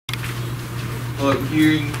public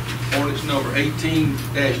hearing, ordinance number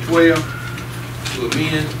 18-12 to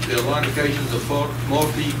amend the allocations of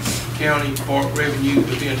multi-county park revenue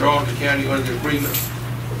within Darlington County under the agreement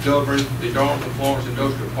governing the Darlington Florence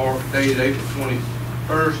Industrial Park dated April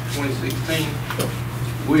 21st, 2016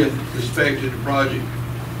 with respect to the project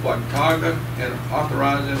Watauga and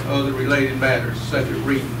authorizing other related matters. Second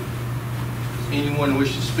reading. Does anyone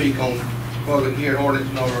wish to speak on public hearing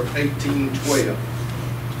ordinance number 18-12?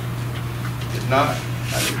 If not,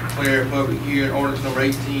 I declare public hearing ordinance number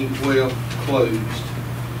 18-12 closed.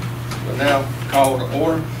 We'll now call to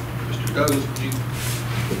order. Mr. Douglas, would you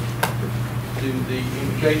do the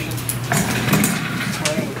invocation?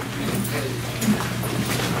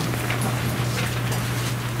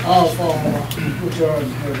 Our Father, which art in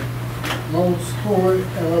heaven, most holy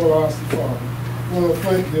and everlasting Father, I want to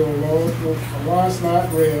thank you, O Lord, for last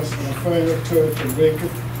night's rest and a finger touch and wake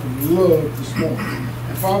of love this morning.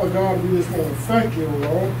 And Father God, we just want to thank you, O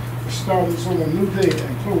Lord, for starting us on a new day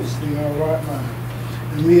and closing in our right mind.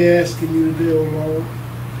 And we asking you today, O Lord,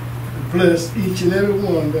 to bless each and every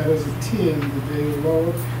one that has attended today, O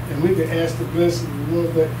Lord. And we can ask the blessing of the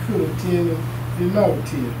ones that could attend and did not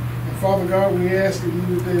attend. Father God, we ask you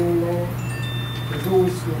today, O Lord, to go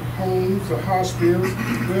to homes, the hospitals,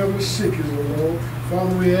 wherever the sick is, O Lord.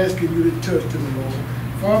 Father, we asking you to touch them, Lord.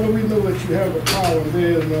 Father, we know that you have the power and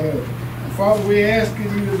there is none other. And Father, we asking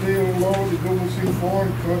you today, O Lord, to go and see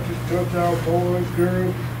foreign countries, touch our boys,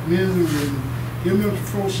 girls, men and women. Give them the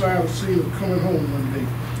full sign of seeing them coming home one day.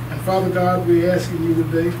 And Father God, we asking you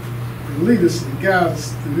today to lead us and guide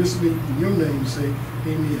us through this meeting. In your name, say,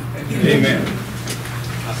 amen. Amen.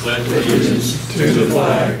 I pledge allegiance to the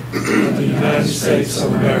flag of the United States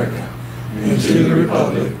of America and to the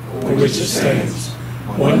republic for which it stands,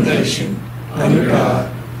 one nation, under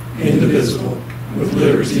God, indivisible, with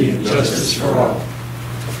liberty and justice for all.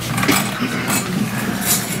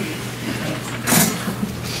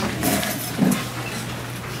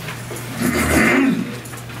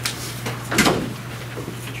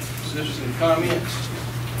 Citizen comments.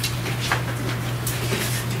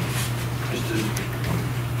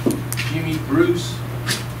 Jimmy Bruce.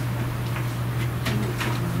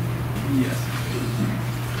 Yes.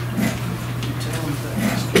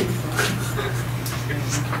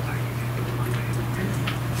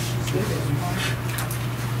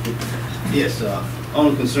 Yes,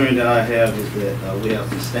 only concern that I have is that we have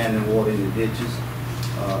some standing water in the ditches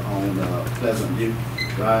on Pleasant View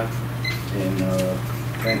Drive, and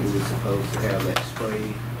I think we were supposed to have that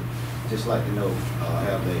sprayed. Just like to know,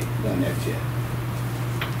 have they done that yet?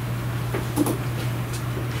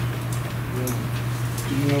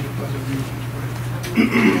 Do you know the Pleasant View?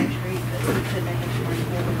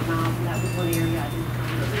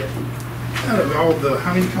 Out of all the,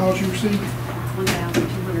 how many calls you received?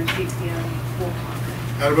 1,260 out of 4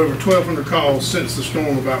 calls. Out of over 1,200 calls since the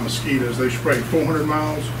storm about mosquitoes, they sprayed 400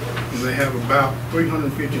 miles, and they have about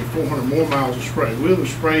 350 to 400 more miles of spray. We'll have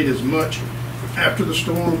sprayed as much after the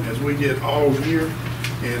storm as we did all year,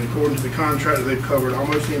 and according to the contractor, they've covered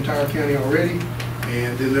almost the entire county already,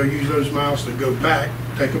 and then they'll use those miles to go back,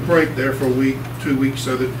 take a break there for a week, 2 weeks,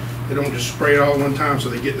 so that they don't just spray it all at one time so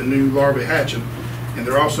they get the new larvae hatching. And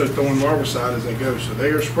they're also throwing larvicide as they go, so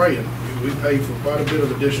they are spraying. We pay for quite a bit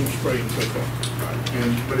of additional spraying so far.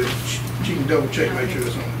 But she can double check, make sure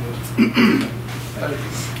that's on the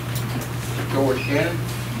list. George Cannon.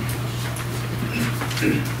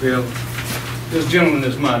 Well, this gentleman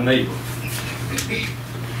is my neighbor.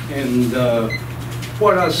 And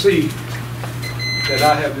what I see that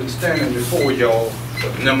I have been standing before y'all for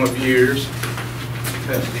a number of years,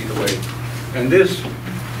 that's either way. And this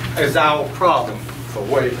is our problem for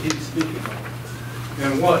what he's speaking of.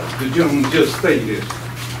 And what the gentleman just stated,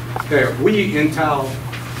 that we in town,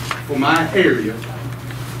 for my area,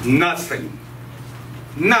 nothing.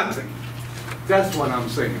 That's what I'm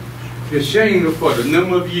saying. It's shameful for the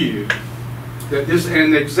number of years that this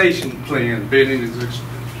annexation plan been in existence,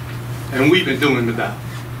 and we've been doing without.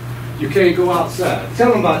 You can't go outside.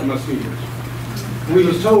 Tell them about the mosquitoes. We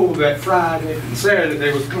was told that Friday and Saturday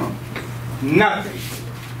they was coming. Nothing.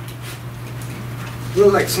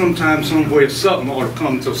 Look like sometimes somewhere something ought to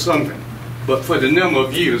come to something, but for the number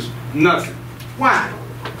of years, nothing. Why?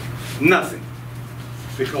 Nothing.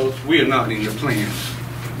 Because we are not in the plan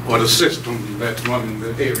or the system that's running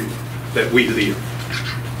the area that we live.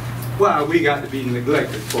 Why we got to be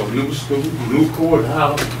neglected for a new school, new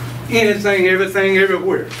courthouse, anything, everything,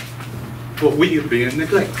 everywhere. But we are being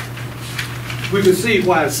neglected. We can see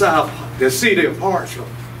why the city of Hartsville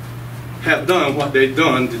have done what they've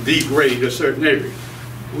done to degrade a certain area.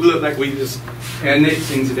 We look like we just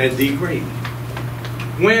annexed into that degrade.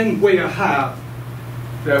 When, where, how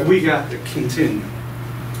that we got to continue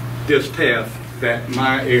this path that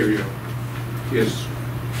my area is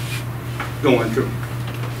going through.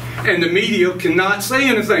 And the media cannot say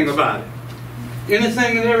anything about it.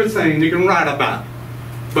 Anything and everything they can write about,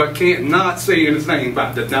 but can't not say anything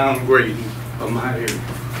about the downgrading of my area.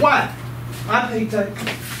 Why? I pay taxes.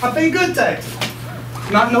 I pay good taxes.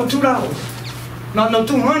 Not no $2. Not no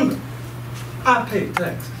 $200. I pay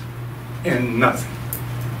taxes. And nothing.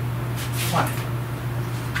 Why?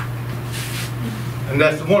 And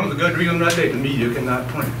that's one of the good reasons right there. The media cannot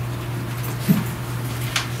print.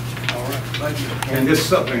 All right, thank you. And this is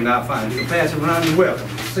something that I find. You can pass it around and welcome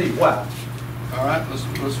to see why. All right, let's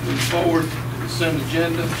move forward to the consent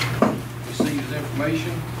agenda. Receive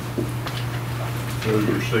information. Move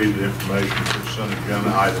to receive the information for consent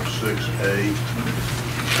agenda item 6A.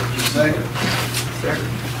 Second. Second.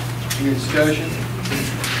 Any discussion?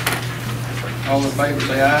 All in favor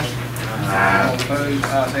say aye. Aye. All opposed,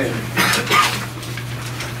 ayes have it.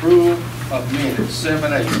 Approval of minutes,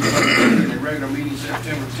 7A, the regular meeting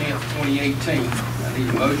September 10th, 2018. I need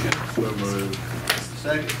a motion. So moved.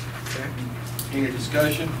 Second. Second. Any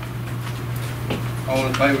discussion? All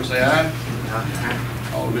in favor say aye.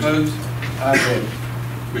 Aye. All opposed, ayes have it.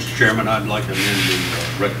 Mr. Chairman, I'd like to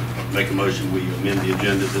make a motion, we amend the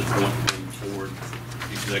agenda at this point, bring forward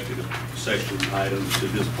executive session items to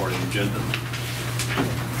this part of the agenda.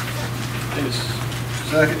 Yes.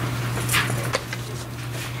 Second.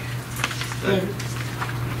 Second.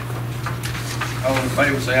 All in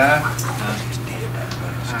favor say aye.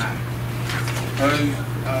 Aye. Opposed,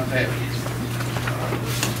 ayes have it.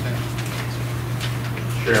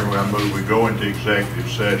 Chairman, I move we go into executive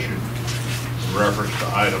session in reference to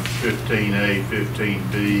items 15A,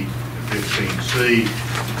 15B, and 15C,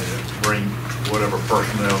 and bring whatever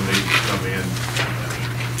personnel needs to come in.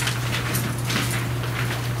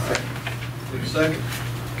 Second.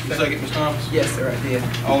 Second, Ms. Thomas? Yes, sir, I did.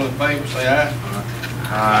 All in favor say aye.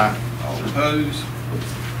 Aye. All opposed,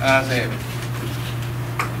 ayes have it.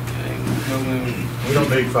 Okay, we'll go in. We don't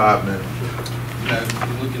need 5 minutes. No,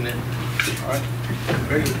 we're looking at, all right.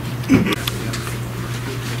 Ready? Thank you.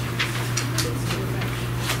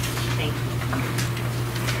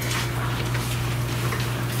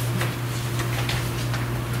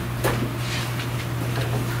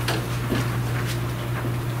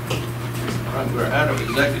 All right, we're out of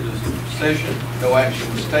executive session. No action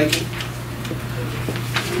was taken.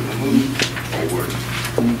 We will move forward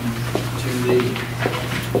to the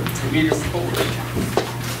committee report.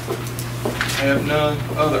 Have none.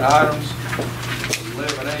 Other items.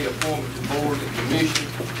 11A, appointment to board and commission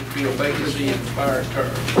to fill vacancy and expired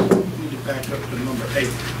term. Need to back up to number 8.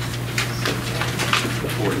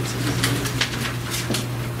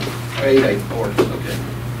 8A, ordinance, okay.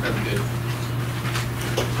 That's good.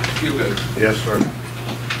 You go. Yes, sir.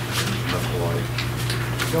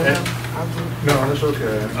 No, that's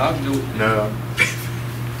okay. I can do it. No.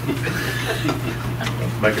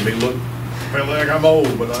 Making me look, feel like I'm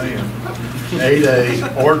old, but I am.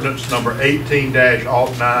 8A, ordinance number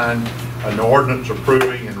 18-09, an ordinance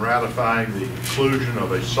approving and ratifying the inclusion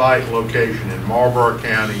of a site location in Marlboro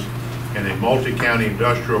County in a multi-county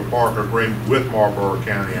industrial park agreement with Marlboro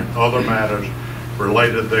County and other matters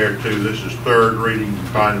related thereto. This is third reading. You can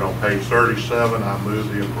find it on page 37. I move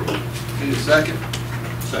the approval. Need a second?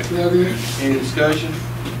 Second. Any discussion?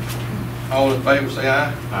 All in favor say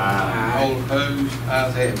aye. Aye. All opposed,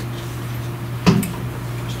 ayes have it.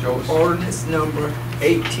 Ms. Joyce. Ordinance number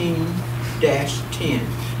 18-10.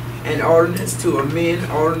 An ordinance to amend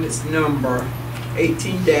ordinance number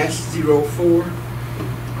 18-04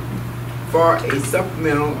 for a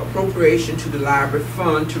supplemental appropriation to the library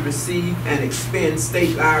fund to receive and expend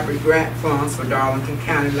state library grant funds for Darlington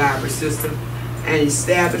County Library System and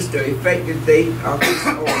establish the effective date of this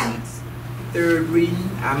ordinance. Third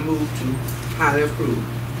reading, I move to highly approve.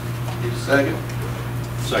 Need a second?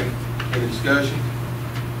 Second. Any discussion?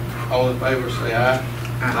 All in favor say aye.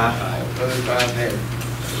 Aye. All opposed, ayes have it.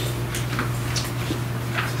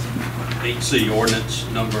 8C, ordinance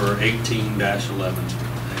number 18-11.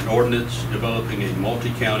 An ordinance developing a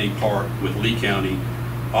multi-county park with Lee County,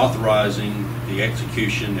 authorizing the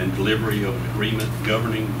execution and delivery of an agreement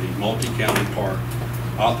governing the multi-county park,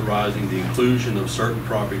 authorizing the inclusion of certain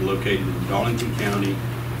property located in Darlington County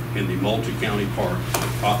in the multi-county park,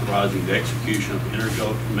 authorizing the execution of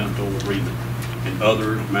intergovernmental agreement and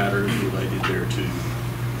other matters related thereto.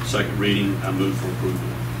 Second reading, I move for approval.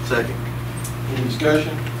 Second. Any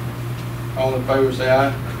discussion? All in favor say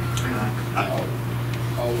aye. Aye.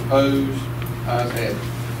 All opposed, ayes have it.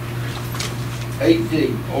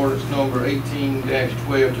 8D, ordinance number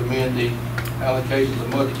 18-12 to amend the allocations of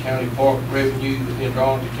multi-county park revenue within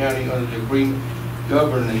Darlington County under the agreement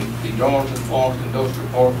governing the Darlington Florence Industrial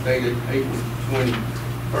Park dated April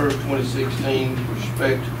 21st, 2016, with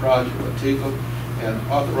respect to Project Latigo,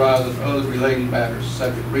 and authorizing other related matters.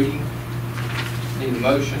 Second reading. Need a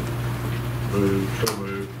motion? Move, so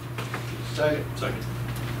move. Second. Second.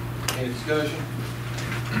 Any discussion?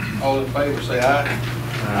 All in favor say aye.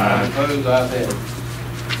 Aye. Opposed, ayes have it.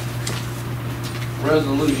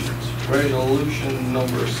 Resolutions. Resolution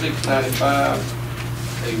number 695,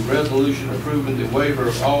 a resolution approving the waiver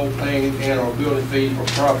of all paying and/or building fees for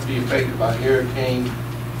property affected by Hurricane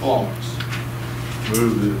Florence.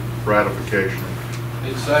 Move the ratification.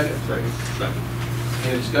 Need a second? Second. Second.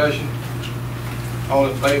 Any discussion? All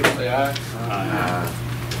in favor say aye. Aye.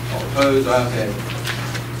 All opposed, ayes have it.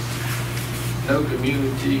 No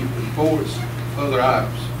community reports, other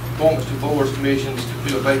items. Appointments to boards, commissions to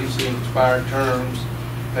fill vacancy and expired terms,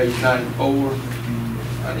 page 94.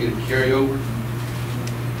 I need a carryover.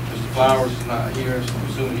 Mr. Flowers is not here, so I'm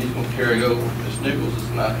assuming he's going to carry over. Ms. Nichols is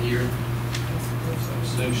not here, so I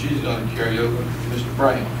assume she's going to carry over. Mr.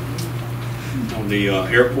 Brown. On the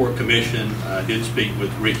Airport Commission, I did speak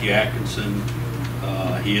with Ricky Atkinson.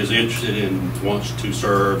 He is interested and wants to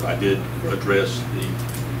serve. I did address the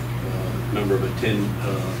number of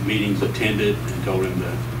meetings attended and told him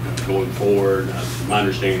that going forward, my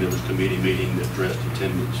understanding there was a committee meeting that addressed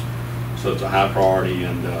attendance. So it's a high priority,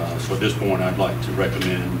 and so at this point I'd like to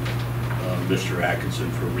recommend Mr.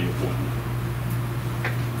 Atkinson for reappointment.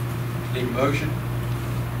 Need a motion?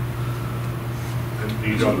 And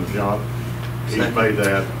he's on the job. He's made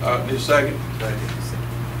that. Need a second? Second.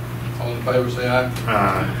 All in favor say aye.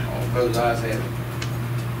 Aye. All opposed, ayes have it.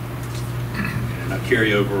 And I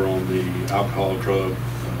carry over on the alcohol drug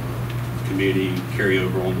committee, carry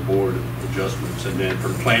over on the board of adjustments, and then for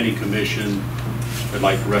the planning commission, I'd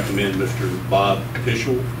like to recommend Mr. Bob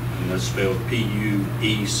Pischel, and that's spelled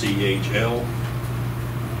P-U-E-C-H-L.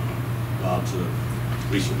 Bob's a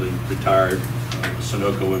recently retired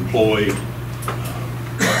Sunoco employee.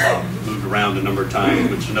 Moved around a number of times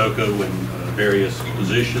with Sunoco in various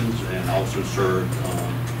positions, and also served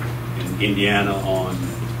in Indiana on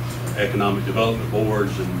economic development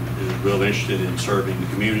boards, and is real interested in serving the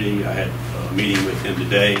community. I had a meeting with him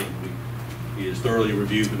today. He has thoroughly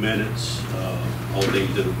reviewed the minutes. All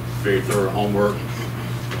things did a very thorough homework.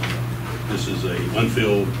 This is a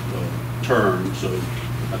unfilled term, so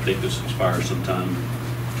I think this expires sometime in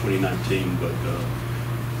 2019, but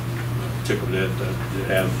tickled to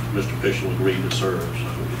have Mr. Pischel agree to serve. So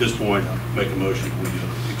at this point, I make a motion we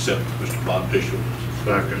accept Mr. Bob Pischel.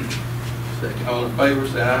 Second. Second. All in favor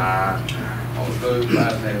say aye. All opposed,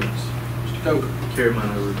 ayes have it. Mr. Coker. Carry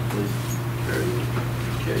mine over, please. Carry over.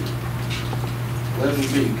 Okay.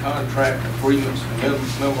 11B, contract agreements and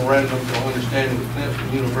memorandum of understanding with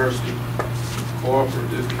Clemson University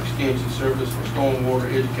Cooperative Extension Service for Stormwater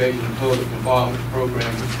Education and Public Involvement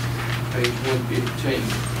Program, page 115.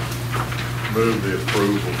 Move the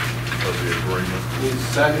approval of the agreement. Need a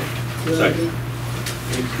second? Second.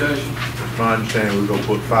 Any discussion? It's my understanding we're gonna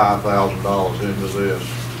put $5,000 into this.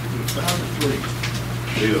 5 or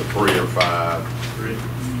 3? Either 3 or 5.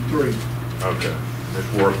 3. Okay.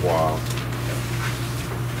 It's worthwhile.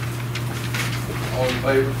 All in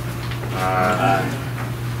favor? Aye.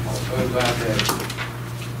 All opposed, ayes have it.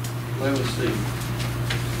 11C,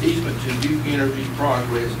 easement to Duke Energy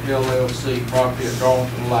Progress LLC, property at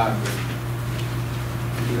Darlington Library.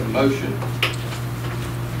 Need a motion?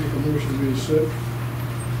 Make a motion to accept.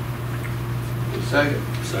 Need a second?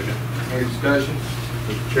 Second. Any discussion?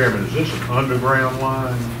 Mr. Chairman, is this an underground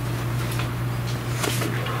line?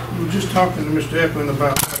 We were just talking to Mr. Eklund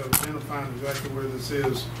about that, identifying exactly where this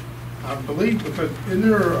is. I believe, because isn't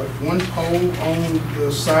there one pole on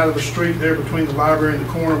the side of the street there between the library and the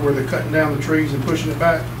corner where they're cutting down the trees and pushing it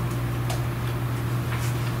back?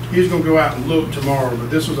 He's gonna go out and look tomorrow, but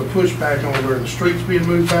this was a pushback on where the street's being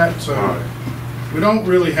moved back, so All right. we don't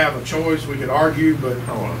really have a choice. We could argue, but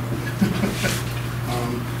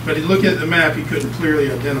but he looked at the map, he couldn't clearly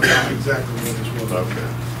identify exactly where this was. Okay.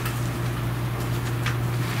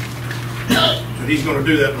 So he's gonna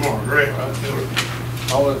do that tomorrow, correct?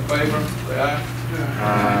 All in favor, say aye.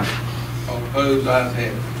 Aye. All opposed, ayes have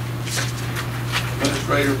it.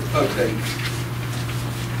 Administrator update.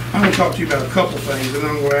 I'm going to talk to you about a couple things, and then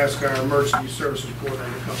I'm going to ask our emergency services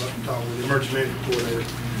coordinator to come up and talk with the emergency management coordinator.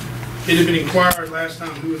 It had been inquired last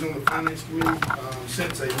time who was on the finance committee.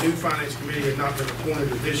 Since a new finance committee had not been appointed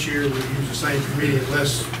this year, we use the same committee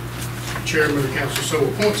unless the chairman of the council so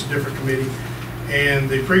appoints a different committee. And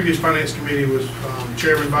the previous finance committee was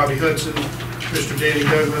Chairman Bobby Hudson, Mr. Danny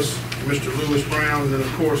Douglas, Mr. Lewis Brown, and then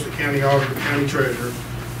of course the county auditor, county treasurer,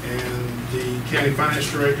 and the county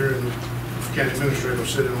finance director and the county administrator will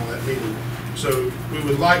sit in on that meeting. So we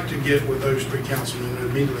would like to get with those three councilmen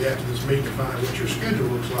immediately after this meeting to find out what your schedule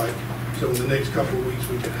looks like. So in the next couple of weeks,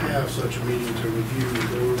 we could have such a meeting to review and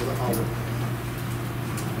go over the audit.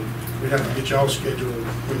 We'd have to get y'all scheduled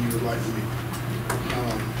when you would like to meet.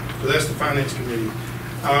 So that's the finance committee.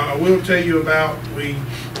 I will tell you about, we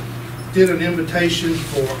did an invitation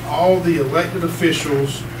for all the elected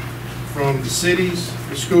officials from the cities,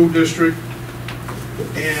 the school district,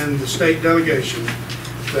 and the state delegation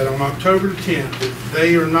that on October 10th, if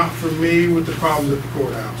they are not familiar with the problems at the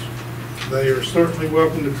courthouse, they are certainly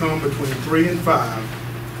welcome to come between 3 and 5.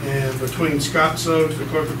 And between Scott Suggs, the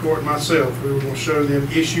clerk of court, and myself, we were going to show them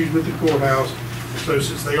issues with the courthouse. So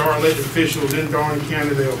since they are elected officials in Darlington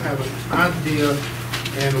County, they'll have an idea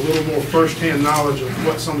and a little more firsthand knowledge of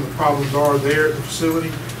what some of the problems are there at the facility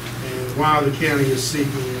and why the county is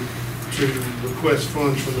seeking to request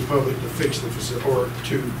funds from the public to fix the facility, or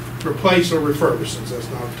to replace or refurbish, since that's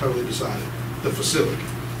not totally decided, the facility.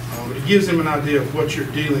 But it gives them an idea of what you're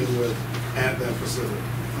dealing with at that facility.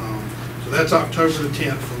 So that's October the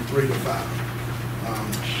 10th from 3 to 5.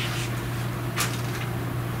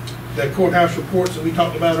 That courthouse reports that we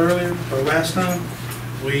talked about earlier, or last time,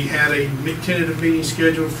 we had a tentative meeting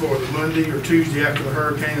scheduled for the Monday or Tuesday after the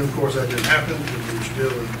hurricane. Of course, that didn't happen. We were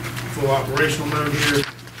still in full operational mode here.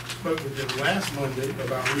 Spoke with them last Monday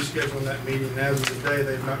about rescheduling that meeting, and as of today,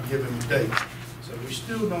 they've not given a date. So we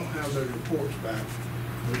still don't have those reports back.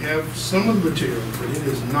 We have some of the material, but it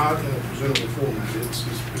is not in a presentable format.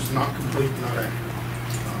 It's not complete, not accurate.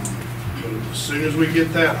 But as soon as we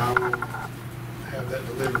get that, I will have that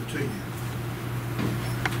delivered to you.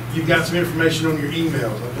 You've got some information on your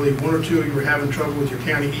emails. I believe one or two of you were having trouble with your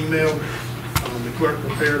county email. The clerk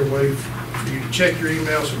prepared a way for you to check your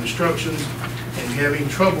email, some instructions. And if you have any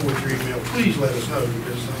trouble with your email, please let us know,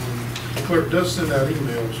 because the clerk does send out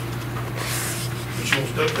emails and she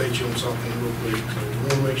wants to update you on something real quick. So we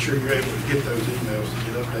want to make sure you're able to get those emails to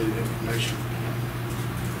get updated information.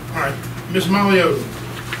 All right, Ms. Molly Odom,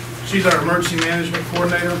 she's our emergency management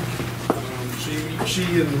coordinator. She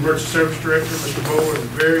and the emergency service director, Mr. Bower, are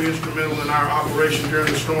very instrumental in our operation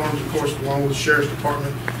during the storms, of course, along with the sheriff's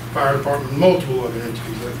department, fire department, multiple other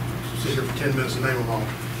entities. I'll sit here for 10 minutes and name them all.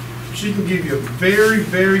 She can give you a very,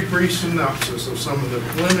 very brief synopsis of some of the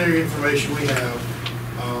preliminary information we have,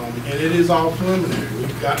 and it is all preliminary.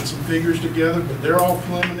 We've gotten some figures together, but they're all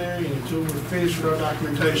preliminary, and until we're finished with our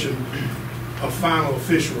documentation, a final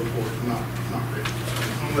official report is not ready. So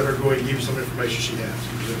I'm going to let her go ahead and give you some information she has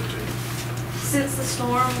and present it to you. Since the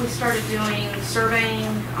storm, we started doing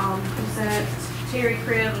surveying. We sent Terry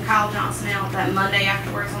Cribb and Kyle Johnson out that Monday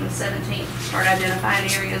afterwards on the 17th to start identifying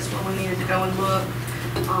areas where we needed to go and look.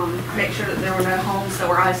 Make sure that there were no homes that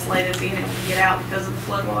were isolated, being able to get out because of the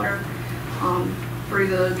floodwater. Through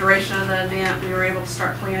the duration of the event, we were able to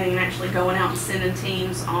start planning and actually going out and sending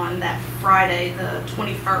teams on that Friday, the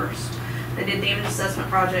 21st. They did damage assessment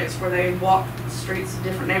projects where they walked the streets of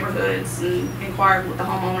different neighborhoods and inquired with the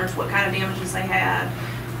homeowners what kind of damages they had,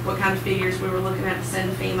 what kind of figures we were looking at to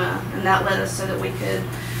send FEMA, and that led us so that we could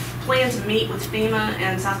plan to meet with FEMA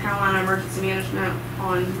and South Carolina Emergency Management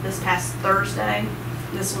on this past Thursday.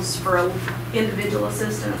 This was for individual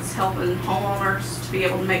assistance, helping homeowners to be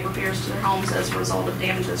able to make repairs to their homes as a result of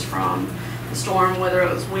damages from the storm, whether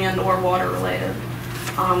it was wind or water related.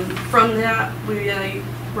 From that, we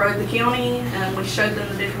rode the county and we showed them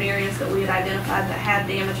the different areas that we had identified that had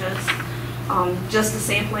damages. Just a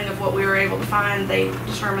sampling of what we were able to find, they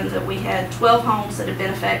determined that we had 12 homes that had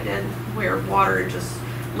been affected where water just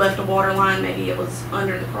left a water line, maybe it was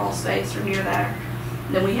under the crawl space or near there.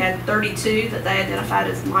 Then we had 32 that they identified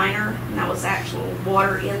as minor, and that was actual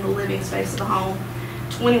water in the living space of the home.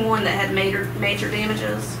 21 that had major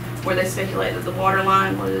damages, where they speculated that the water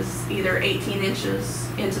line was either 18 inches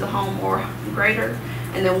into the home or greater,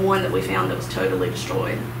 and then one that we found that was totally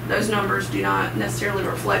destroyed. Those numbers do not necessarily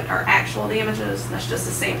reflect our actual damages. That's just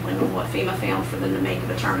a sampling of what FEMA found for them to make a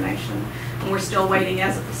determination. And we're still waiting.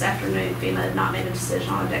 As of this afternoon, FEMA had not made a decision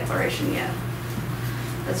on a declaration yet.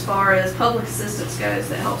 As far as public assistance goes,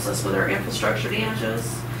 that helps us with our infrastructure damages.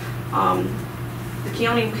 The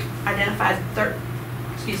county identified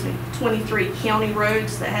 23 county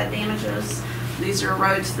roads that had damages. These are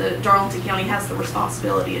roads that Darlington County has the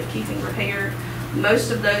responsibility of keeping repaired.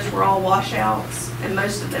 Most of those were all washouts, and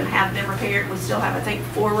most of them have been repaired. We still have, I think,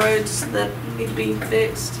 4 roads that need to be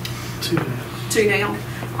fixed. 2 now.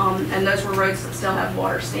 And those were roads that still have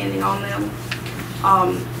water standing on them.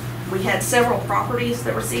 We had several properties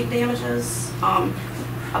that received damages.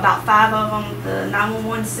 about 5 of them, the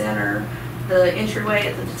 911 center, the entryway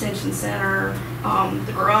at the detention center,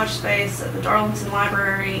 the garage space at the Darlington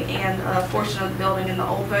Library, and a portion of the building in the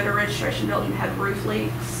old voter registration building had roof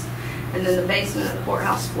leaks, and then the basement of the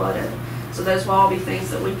courthouse flooded. So those will all be things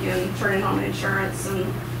that we can turn in on insurance,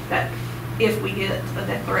 and that if we get a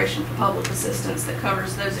declaration for public assistance that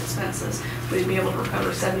covers those expenses, we'd be able to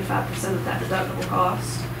recover 75% of that deductible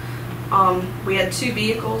cost. We had 2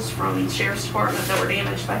 vehicles from the Sheriff's Department that were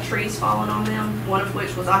damaged by trees falling on them, one of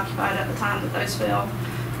which was occupied at the time that those fell.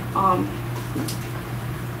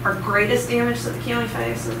 Our greatest damage that the county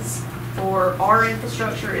faces for our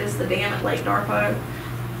infrastructure is the dam at Lake Darpo.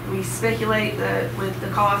 We speculate that with the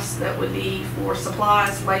cost that would be for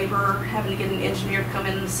supplies, labor, having to get an engineer to come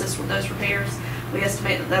in and assist with those repairs, we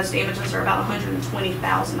estimate that those damages are about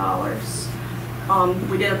 $120,000.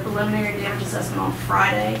 We did a preliminary damage assessment on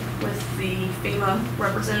Friday with the FEMA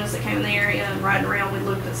representatives that came in the area, and riding around we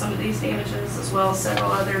looked at some of these damages as well as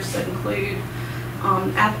several others that include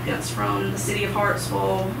applicants from the City of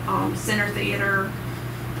Hartsville, Center Theater,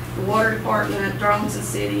 the Water Department, Darlington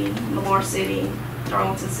City, Lamar City,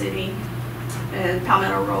 Darlington City, and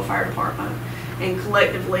Palmetto Rural Fire Department. And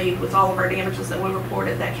collectively, with all of our damages that we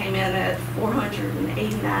reported, that came in at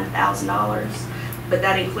 $489,000. But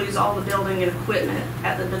that includes all the building and equipment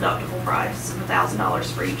at the deductible price of $1,000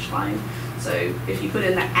 for each claim. So if you put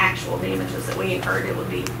in the actual damages that we incurred, it would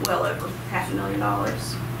be well over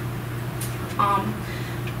 $500,000.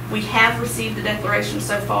 We have received the declaration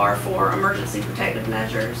so far for emergency protective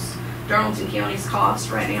measures. Darlington County's costs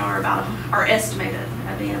right now are estimated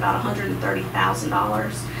at being about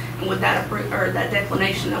 $130,000. And with that that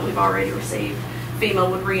declination that we've already received, FEMA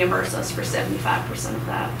would reimburse us for 75% of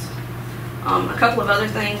that. A couple of other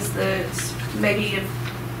things that maybe have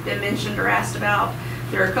been mentioned or asked about,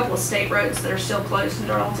 there are a couple of state roads that are still closed in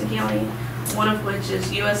Darlington County, one of which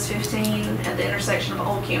is US 15 at the intersection of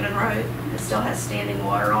Old Camden Road. It still has standing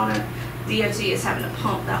water on it. DOT is having to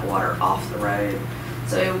pump that water off the road.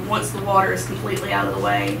 So once the water is completely out of the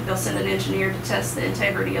way, they'll send an engineer to test the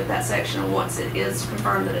integrity of that section, and once it is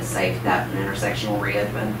confirmed that it's safe, that intersection will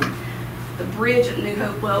reopen. The bridge at New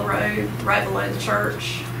Hopewell Road, right below the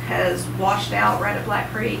church, has washed out right at Black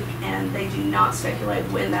Creek, and they do not speculate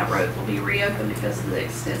when that road will be reopened because of the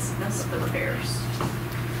extensiveness of the repairs.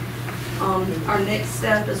 Our next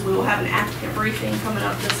step is we will have an applicant briefing coming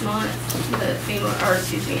up this month that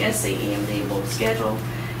SCEMD will schedule,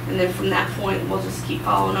 and then from that point we'll just keep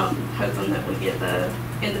following up, hoping that we get the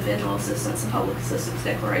individual assistance and public assistance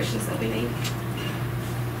declarations that we need.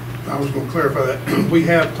 I was going to clarify that. We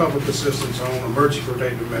have public assistance on emergency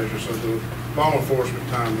protective measures, so the law enforcement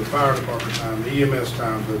time, the fire department time, the EMS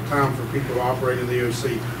time, the time for people to operate in the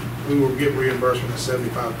EOC, we will get reimbursement at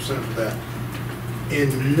 75% for that.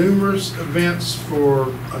 In numerous events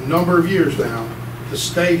for a number of years now, the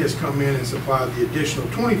state has come in and supplied the additional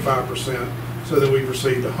 25% so that we've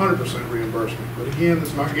received 100% reimbursement. But again,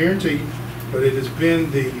 it's not guaranteed, but it has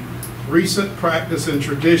been the recent practice and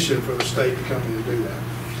tradition for the state to come in and do that.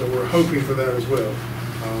 So we're hoping for that as well.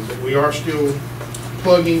 But we are still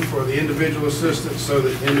plugging for the individual assistance so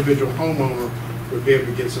that the individual homeowner would be able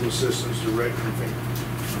to get some assistance direct from FEMA.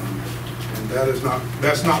 And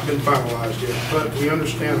that's not been finalized yet. But we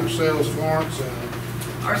understand ourselves, Florence, and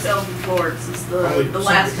Ourselves in Florence is the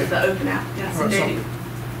last of the open applicants.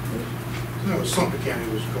 No, Sumter County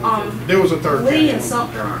was going through. There was a third Lee county. and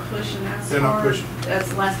Sumter aren't pushing that. They're not pushing. That's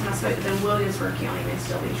the last time I spoke to them. Williamsburg County may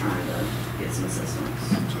still be trying to get some assistance.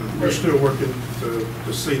 So we're still working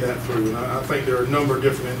to see that through. And I think there are a number of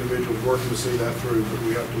different individuals working to see that through, but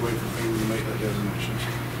we have to wait for FEMA to make that designation.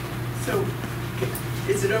 So,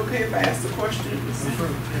 is it okay if I ask the question?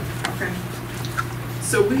 Okay.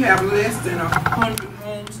 So we have less than 100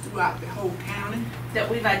 homes throughout the whole county? That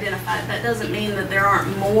we've identified. That doesn't mean that there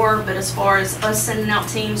aren't more, but as far as us sending out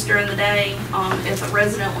teams during the day, if a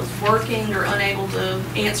resident was working or unable to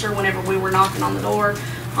answer whenever we were knocking on the door,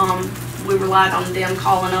 we relied on them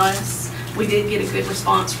calling us. We did get a good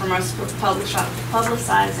response from us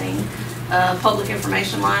publicizing a public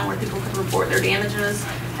information line where people could report their damages.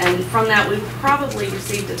 And from that, we probably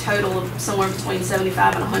received a total of somewhere between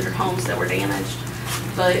 75 and 100 homes that were damaged.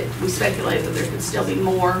 But we speculate that there could still be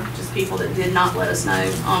more, just people that did not let us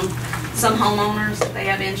know. Some homeowners, if they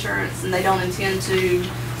have insurance and they don't intend to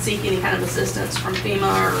seek any kind of assistance from FEMA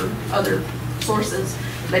or other sources,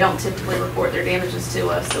 they don't typically report their damages to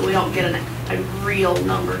us, so we don't get a real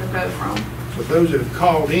number to go from. But those that have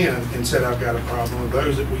called in and said, I've got a problem, or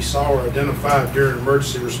those that we saw or identified during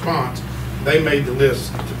emergency response, they made the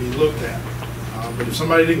list to be looked at. But if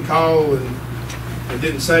somebody didn't call and and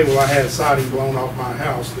didn't say, well, I had siding blown off my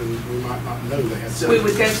house, then we might not know they had So we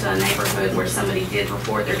siding. would go to a neighborhood where somebody did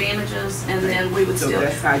report their damages, and then we would So still.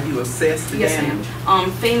 that's how you assess the Yes, damage?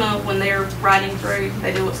 ma'am. FEMA, when they're riding through,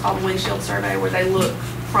 they do what's called a windshield survey, where they look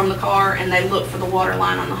from the car and they look for the water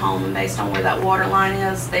line on the home, and based on where that water line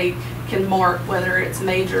is, they can mark whether it's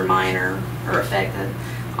major, minor, or affected.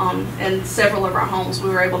 And several of our homes, we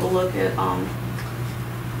were able to look at,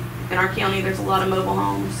 in our county, there's a lot of mobile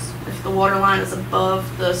homes. If the water line is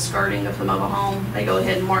above the skirting of the mobile home, they go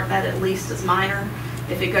ahead and mark that at least as minor.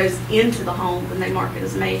 If it goes into the home, then they mark it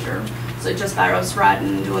as major. So just by us riding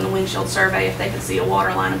and doing the windshield survey, if they could see a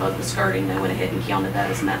water line above the skirting, they went ahead and counted that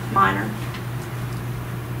as minor.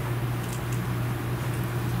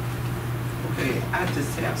 Okay, I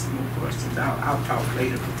just have some more questions. I'll talk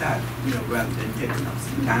later, but rather than taking up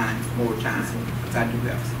some time, more time, because I do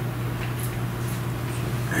have some.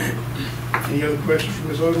 Any other questions from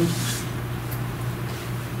Ms. Odom?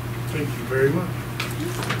 Thank you very much.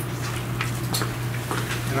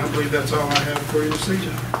 And I believe that's all I have for you this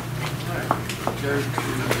evening. All right,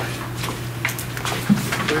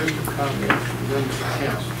 go to the comment from members of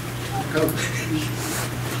council.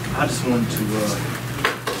 I just wanted to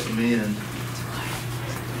commend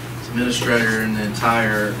the administrator and the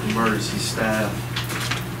entire emergency staff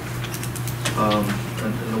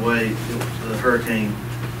and the way the hurricane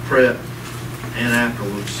prep and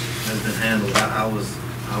afterwards has been handled. I was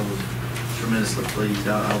tremendously pleased.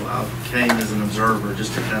 I came as an observer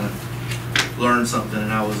just to kind of learn something,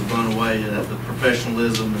 and I was blown away at the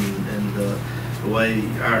professionalism and the way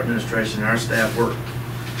our administration and our staff worked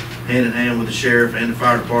hand in hand with the sheriff and the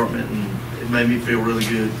fire department, and it made me feel really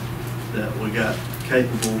good that we got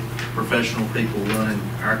capable, professional people running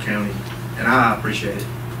our county, and I appreciate it.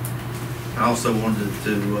 I also wanted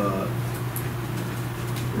to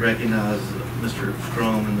recognize Mr.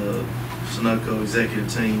 Crum and the Sunoco executive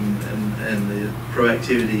team and the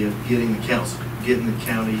proactivity of getting the council, getting the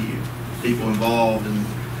county people involved and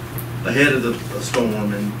ahead of the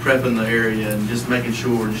storm and prepping the area and just making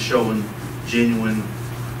sure and just showing genuine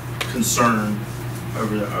concern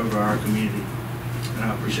over our community, and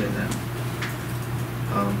I appreciate that.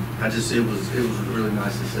 It was really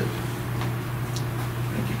nice to see.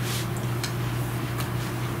 Thank you.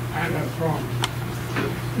 I got a problem.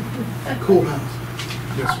 Courthouse.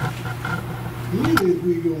 Yes, sir. When is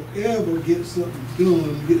we gonna ever get something done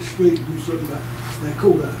and get straight and do something about that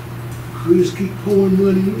courthouse? We just keep pouring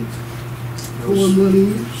money in, pouring money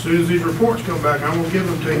in. As soon as these reports come back, I'm gonna give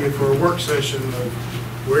them to you for a work session of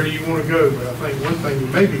where do you want to go. But I think one thing you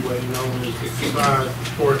may be waiting on is to decide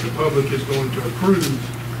for it, the public is going to approve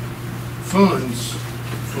funds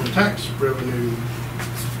from tax revenue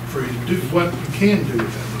for you to do what you can do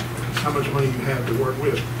with that money, how much money you have to work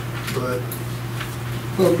with. But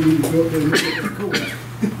Probably need to go up there and look at that courthouse.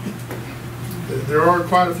 there are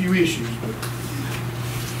quite a few issues. But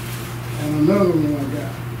And another one I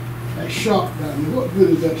got, that shop down there, what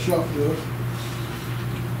good is that shop to us?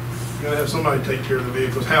 you gotta have somebody take care of the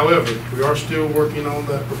vehicles. However, we are still working on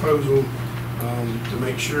that proposal to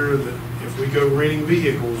make sure that if we go renting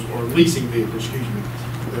vehicles or leasing vehicles, excuse me,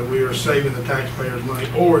 that we are saving the taxpayers money,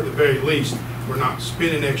 or at the very least, we're not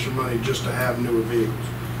spending extra money just to have newer vehicles.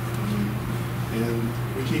 And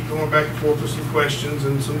we keep going back and forth with some questions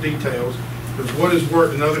and some details, because what has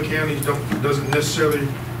worked in other counties doesn't necessarily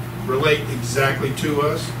relate exactly to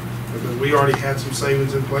us, because we already had some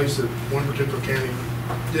savings in place that one particular county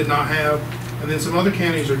did not have. And then some other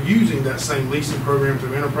counties are using that same leasing program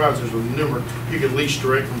through enterprises with numerous. You can lease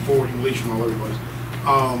direct from Ford, you can lease from all over the place.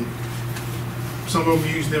 Some of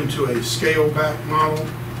them use them to a scale back model,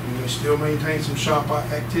 and they still maintain some shop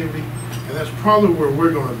activity. And that's probably where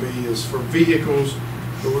we're gonna be, is for vehicles,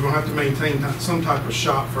 but we're gonna have to maintain some type of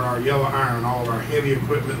shop for our yellow iron, all of our heavy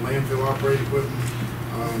equipment, landfill operated equipment,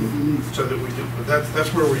 so that we can, but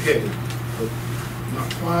that's where we're headed. But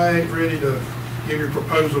not quite ready to give your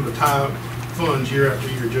proposal to tie up funds year after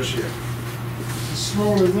year just yet. As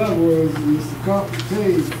small as I was, Mr. Carpenter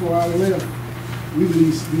came before I left, we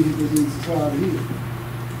leased vehicles in society here.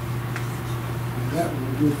 And that was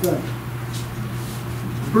a good thing.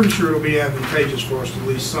 I'm pretty sure it'll be advantageous for us to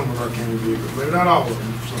lease some of our county vehicles, maybe not all of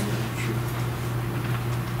them, some of them, sure.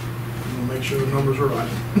 We'll make sure the numbers are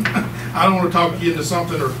right. I don't want to talk you into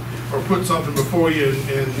something or put something before you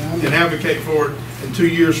and advocate for it, and 2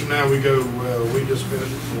 years from now we go, well, we just spent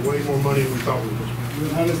way more money than we thought we were going to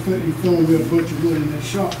spend. Well, I just think you throwing me a bunch of money in that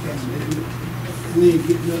shop down there. We ain't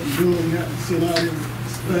getting nothing done, we have to sit out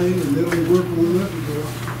everything, and they don't work on nothing, so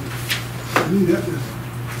I mean, that is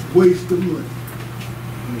a waste of money.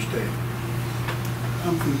 Understand.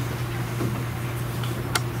 I'm thinking.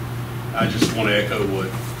 I just want to echo what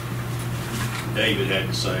David had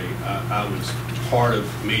to say. I was part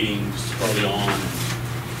of meetings early on.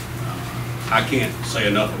 I can't say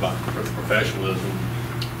enough about professionalism.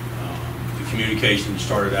 The communication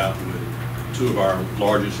started out with two of our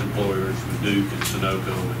largest employers, with Duke and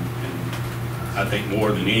Sunoco, and I think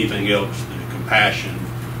more than anything else, the compassion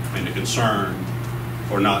and the concern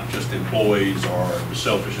for not just employees or the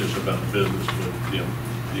selfishness about the business, but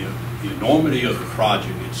the enormity of the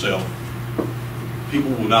project itself.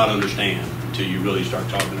 People will not understand until you really start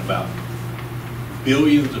talking about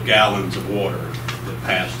billions of gallons of water that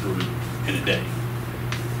pass through in a day.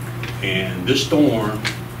 And this storm,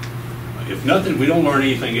 if nothing, we don't learn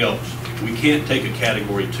anything else, we can't take a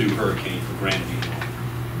Category 2 hurricane for granted anymore.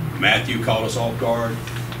 Matthew caught us off guard.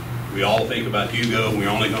 We all think about Hugo, and we're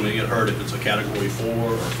only going to get hurt if it's a Category 4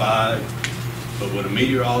 or 5. But when a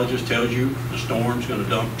meteorologist tells you the storm's going to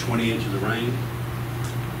dump 20 inches of rain,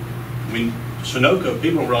 Sunoco,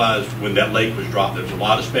 people don't realize when that lake was dropped, there was a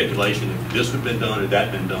lot of speculation if this had been done or that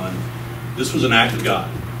had been done. This was an act of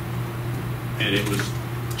God. And it was,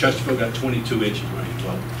 Chesterfield got 22 inches of rain.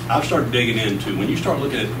 Well, I've started digging into, when you start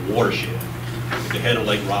looking at the watershed at the head of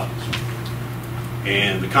Lake Robinson,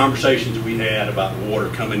 and the conversations we had about the water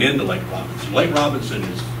coming into Lake Robinson. Lake Robinson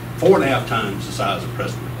is 4.5 times the size of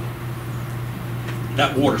Preston Lake.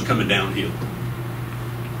 That water's coming downhill.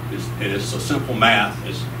 And it's a simple math,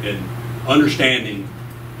 and understanding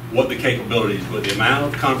what the capabilities, with the amount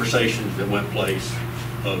of conversations that went place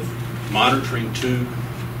of monitoring two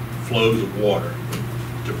flows of water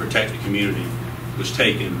to protect the community was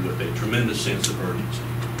taken with a tremendous sense of urgency.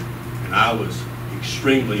 And I was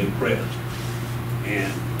extremely impressed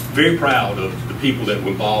and very proud of the people that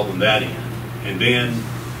were involved in that end. And then,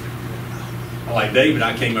 like David,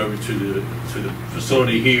 I came over to the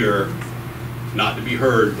facility here, not to be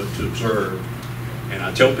heard, but to observe. And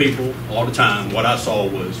I tell people all the time, what I saw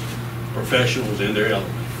was professionals in their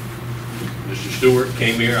element. Mr. Stewart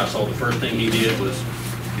came here, I saw the first thing he did was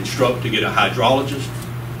instruct to get a hydrologist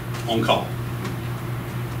on call,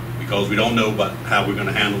 because we don't know about how we're going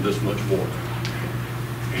to handle this much water.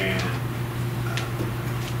 And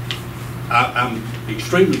I'm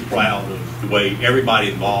extremely proud of the way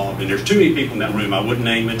everybody involved, and there's too many people in that room. I wouldn't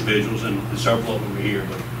name individuals, and several of them are here,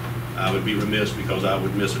 but I would be remiss because I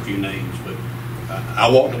would miss a few names. But I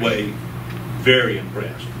walked away very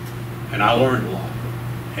impressed, and I learned a lot.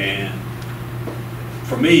 And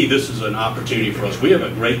for me, this is an opportunity for us. We have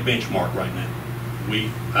a great benchmark right now.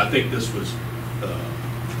 I think this was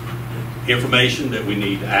information that we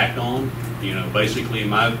need to act on. You know, basically, in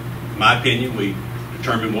my opinion, we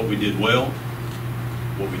determined what we did well,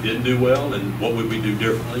 what we didn't do well, and what would we do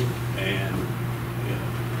differently. And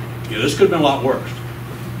you know, this could have been a lot worse.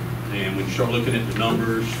 And when you start looking at the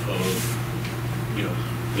numbers of, you know,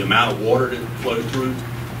 the amount of water that flowed through,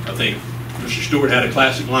 I think Mr. Stewart had a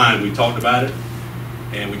classic line. We talked about it,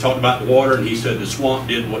 and we talked about the water, and he said the swamp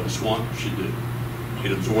did what the swamp should do.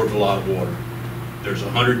 It absorbed a lot of water. There's a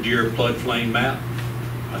 100-year floodplain map.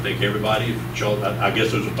 I think everybody, I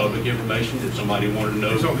guess there's a public information if somebody wanted to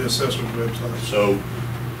know. It's on the assessment website. So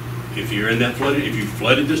if you're in that flooded, if you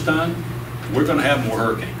flooded this time, we're going to have more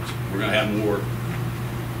hurricanes. We're going to have more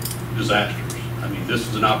disasters. I mean, this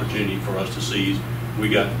is an opportunity for us to seize. We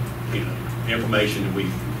got, you know, information that we,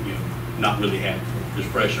 you know, not really had just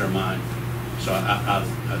fresh in our mind. So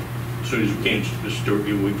as soon as we came, Mr. Stewart,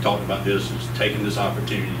 we've talked about this, is taking this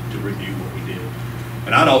opportunity to review what we did.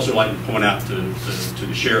 And I'd also like to point out to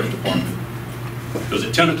the Sheriff's Department, because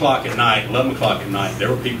at 10 o'clock at night, 11 o'clock at night, there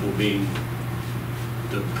were people being,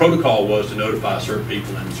 the protocol was to notify certain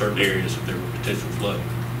people in certain areas if there were potential flooding.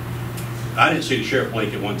 I didn't see the sheriff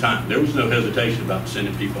blink at one time. There was no hesitation about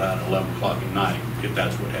sending people out at 11 o'clock at night if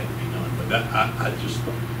that's what had to be done. But that,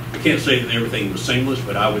 I can't say that everything was seamless,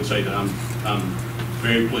 but I would say that I'm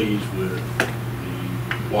very pleased with the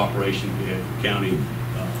cooperation we had with the county.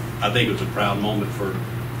 I think it was a proud moment for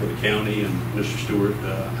the county and Mr. Stewart.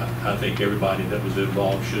 I think everybody that was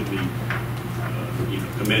involved should be you know,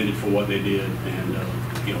 commended for what they did. And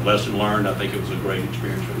you know, lesson learned. I think it was a great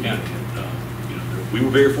experience for the county. And, you know, we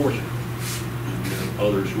were very fortunate. And,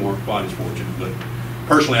 others who weren't quite as fortunate, but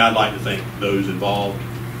personally, I'd like to thank those involved.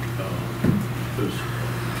 Because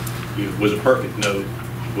you know, was a perfect note.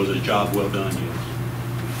 Was a job well done? Yes.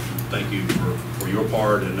 Thank you for your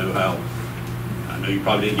part, and know how. I know you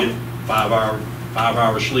probably didn't get 5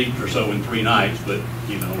 hours sleep or so in 3 nights, but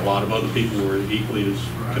you know, a lot of other people were equally as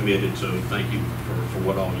committed. So thank you for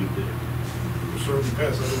what all you did. We'll certainly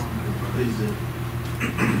pass that along. Please do.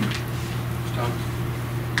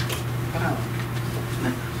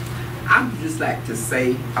 I would just like to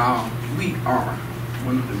say we are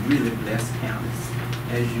one of the really blessed counties.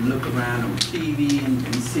 As you look around on TV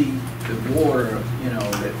and see the water, you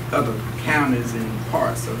know, that other counties and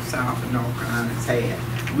parts of South and North Carolina's had,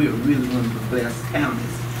 we are really one of the blessed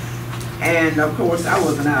counties. And of course, I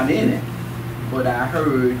wasn't out in it, but I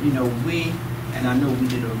heard, you know, and I know we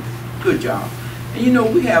did a good job. And you know,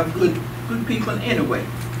 we have good people anyway.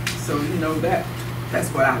 So, you know, that's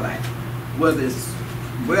what I like. Whether it's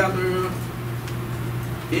weather,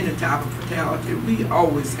 any type of fatality, we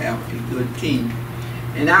always have a good team.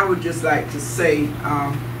 And I would just like to say,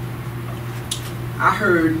 I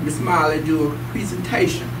heard Ms. Molly do a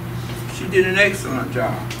presentation. She did an excellent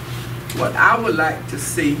job. What I would like to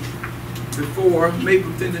see before, maybe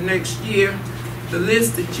within the next year, the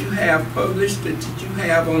list that you have published, that you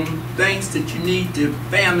have on things that you need to,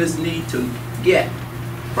 families need to get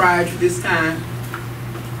prior to this time,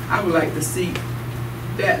 I would like to see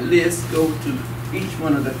that list go to each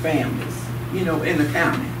one of the families, you know, in the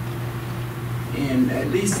county. And at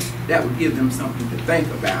least that would give them something to think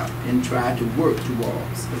about and try to work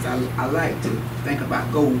towards. Because I like to think about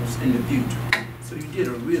goals in the future. So you did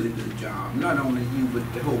a really good job. Not only you, but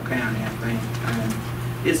the whole county, I think. And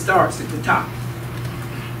it starts at the top.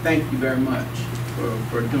 Thank you very much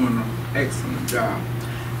for doing an excellent job.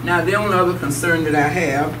 Now, the only other concern that I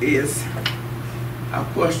have is a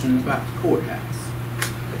question about the courthouse.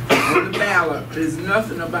 On the ballot, there's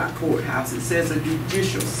nothing about courthouse. It says a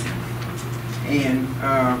judicial center and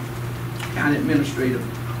county administrative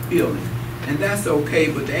building. And that's okay,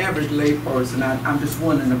 but the average layperson, I'm just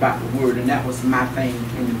wondering about the word, and that was my thing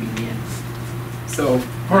in the beginning. So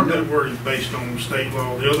part of that word is based on state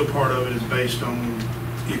law. The other part of it is based on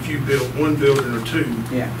if you build one building or two,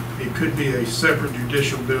 yeah, it could be a separate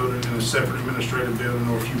judicial building and a separate administrative building,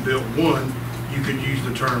 or if you built one, you could use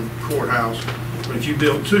the term courthouse. But if you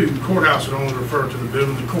built two, courthouse would only refer to the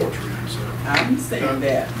building the court's in. So I understand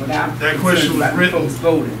that, but that question was written.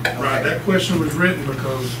 Voting. Okay. Right, that question was written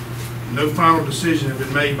because no final decision had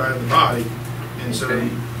been made by the body, and so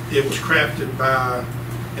it was crafted by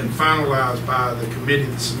and finalized by the committee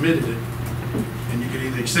that submitted it. And you could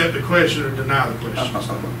either accept the question or deny the question.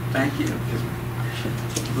 Thank you.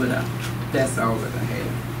 But that's all that I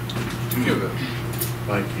have.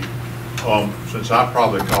 Thank you. Since I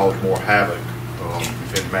probably caused more havoc in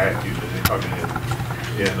Matthews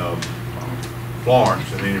in Florence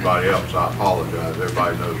than anybody else, I apologize.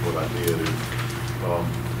 Everybody knows what I did, and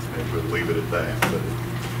we'll leave it at that. But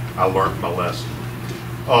I learned my lesson.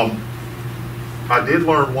 I did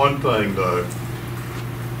learn one thing, though.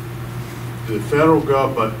 The federal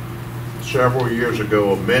government several years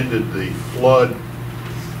ago amended the flood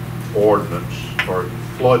ordinance or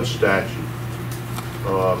flood statute,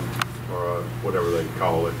 or whatever they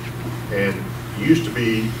call it. And it used to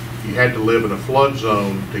be you had to live in a flood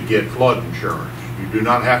zone to get flood insurance. You do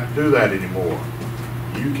not have to do that anymore.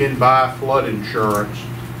 You can buy flood insurance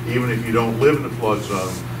even if you don't live in the flood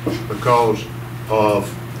zone because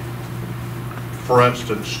of, for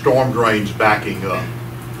instance, storm drains backing up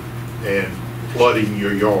and flooding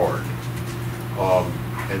your yard.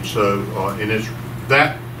 And so, and it's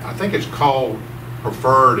that, I think it's called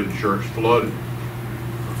preferred insurance,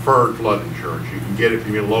 preferred flood insurance. You can get it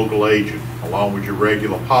from your local agent along with your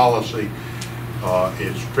regular policy.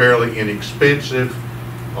 It's fairly inexpensive,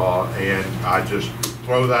 and I just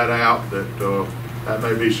throw that out that that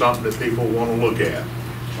may be something that people want to look at.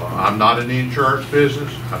 I'm not in the insurance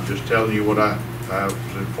business. I'm just telling you what I was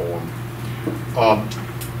informed.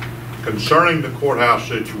 Concerning the courthouse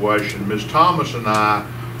situation, Ms. Thomas and I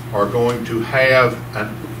are going to have a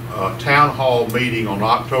town hall meeting on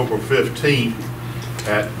October 15th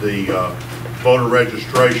at the Voter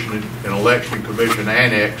Registration and Election Commission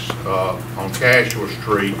Annex on Cashua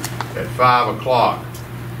Street at 5 o'clock.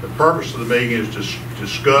 The purpose of the meeting is to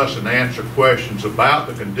discuss and answer questions about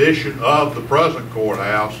the condition of the present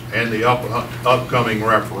courthouse and the upcoming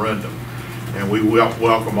referendum. And we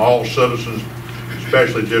welcome all citizens,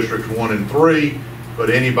 especially Districts 1 and 3, but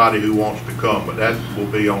anybody who wants to come. But that will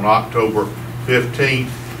be on October 15th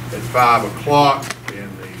at 5 o'clock in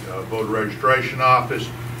the voter registration office.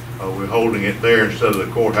 We're holding it there instead of the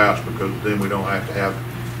courthouse because then we don't have to have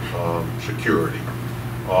security.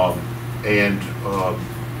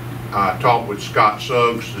 I talked with Scott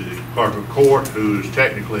Suggs, the clerk of court, who is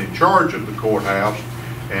technically in charge of the courthouse,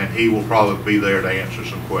 and he will probably be there to answer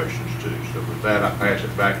some questions too. So with that, I pass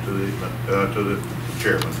it back to the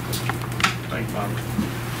chairman. Thank you, Michael.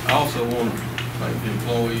 I also want to thank the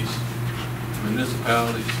employees,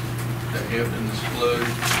 municipalities that helped in this flood.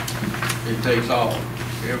 It takes all.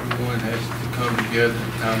 Everyone has to come together at a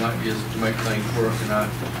time like this to make things work, and I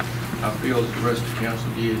feel that the rest of the council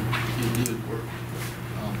did work.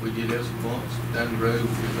 We did have some bumps down the road,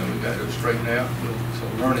 we got those straightened out. It's a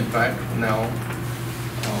learning factor from now on.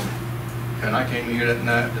 And I came here that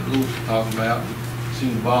night that Lewis was talking about,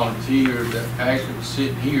 seen the volunteers that actually was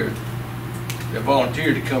sitting here. They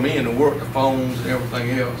volunteered to come in and work the phones and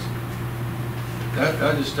everything else.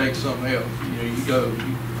 That just takes something else. You know, you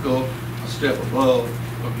go a step above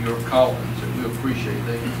of your callings, and we appreciate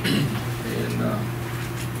that.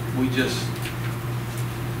 And we just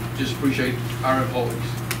appreciate our employees.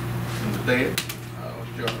 And with that,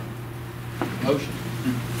 adjourn. Motion.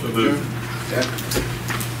 So moved. Second.